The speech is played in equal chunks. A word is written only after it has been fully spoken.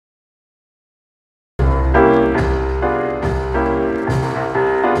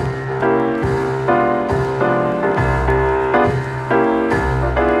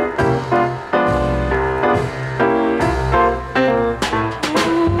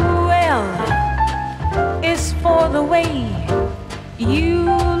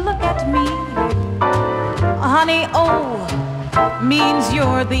means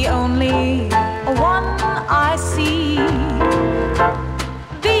you're the only one I see.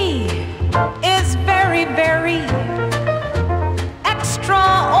 B is very, very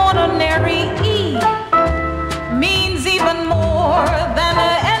extraordinary. E means even more than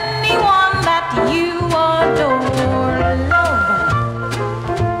anyone that you adore.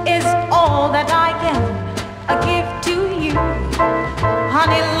 Love is all that I can give to you.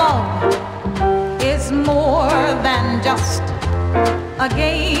 Honey, love is more than just a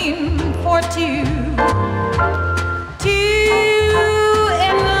game for two. Two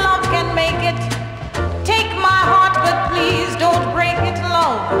in love can make it. Take my heart, but please don't break it.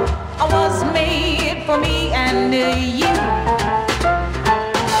 Love was made for me and you.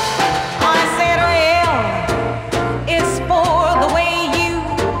 I said, well, it's for the way you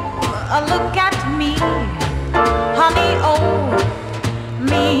look at me. Honey, oh,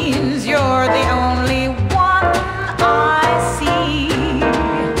 means you're the only one I see.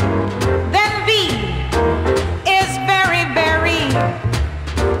 Then V is very, very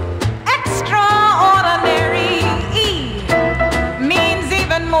extraordinary. E means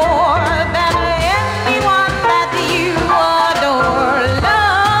even more than anyone that you adore.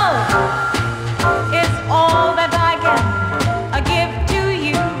 Love is all that I can give to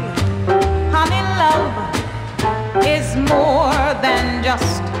you. Honey, love is more than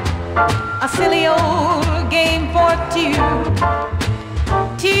just a silly old game for two.